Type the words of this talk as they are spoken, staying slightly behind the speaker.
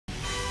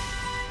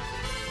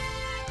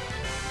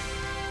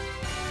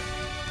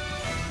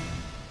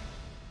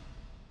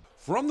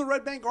From the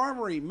Red Bank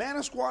Armory,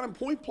 Manasquan and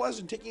Point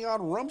Pleasant taking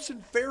on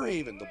Rumson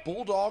Fairhaven. The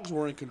Bulldogs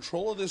were in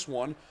control of this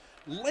one.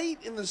 Late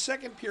in the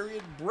second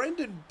period,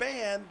 Brendan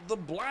banned the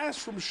blast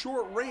from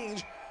short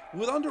range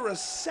with under a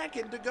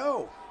second to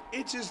go.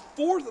 It's his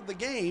fourth of the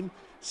game,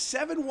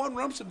 7-1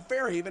 Rumson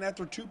Fairhaven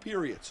after 2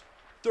 periods.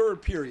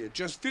 Third period,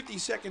 just 50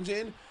 seconds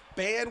in,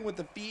 Ban with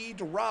the feed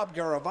to Rob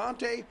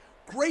Garavante.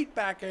 Great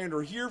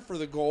backhander here for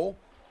the goal.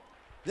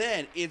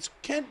 Then it's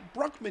Kent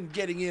Bruckman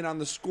getting in on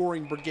the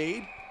scoring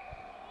brigade.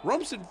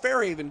 Rumson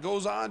Fairhaven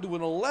goes on to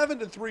an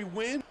 11-3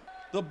 win.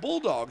 The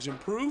Bulldogs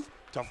improve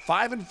to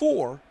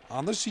 5-4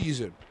 on the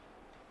season.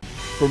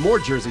 For more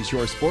Jersey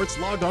Shore sports,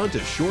 log on to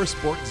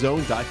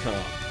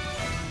shoresportzone.com.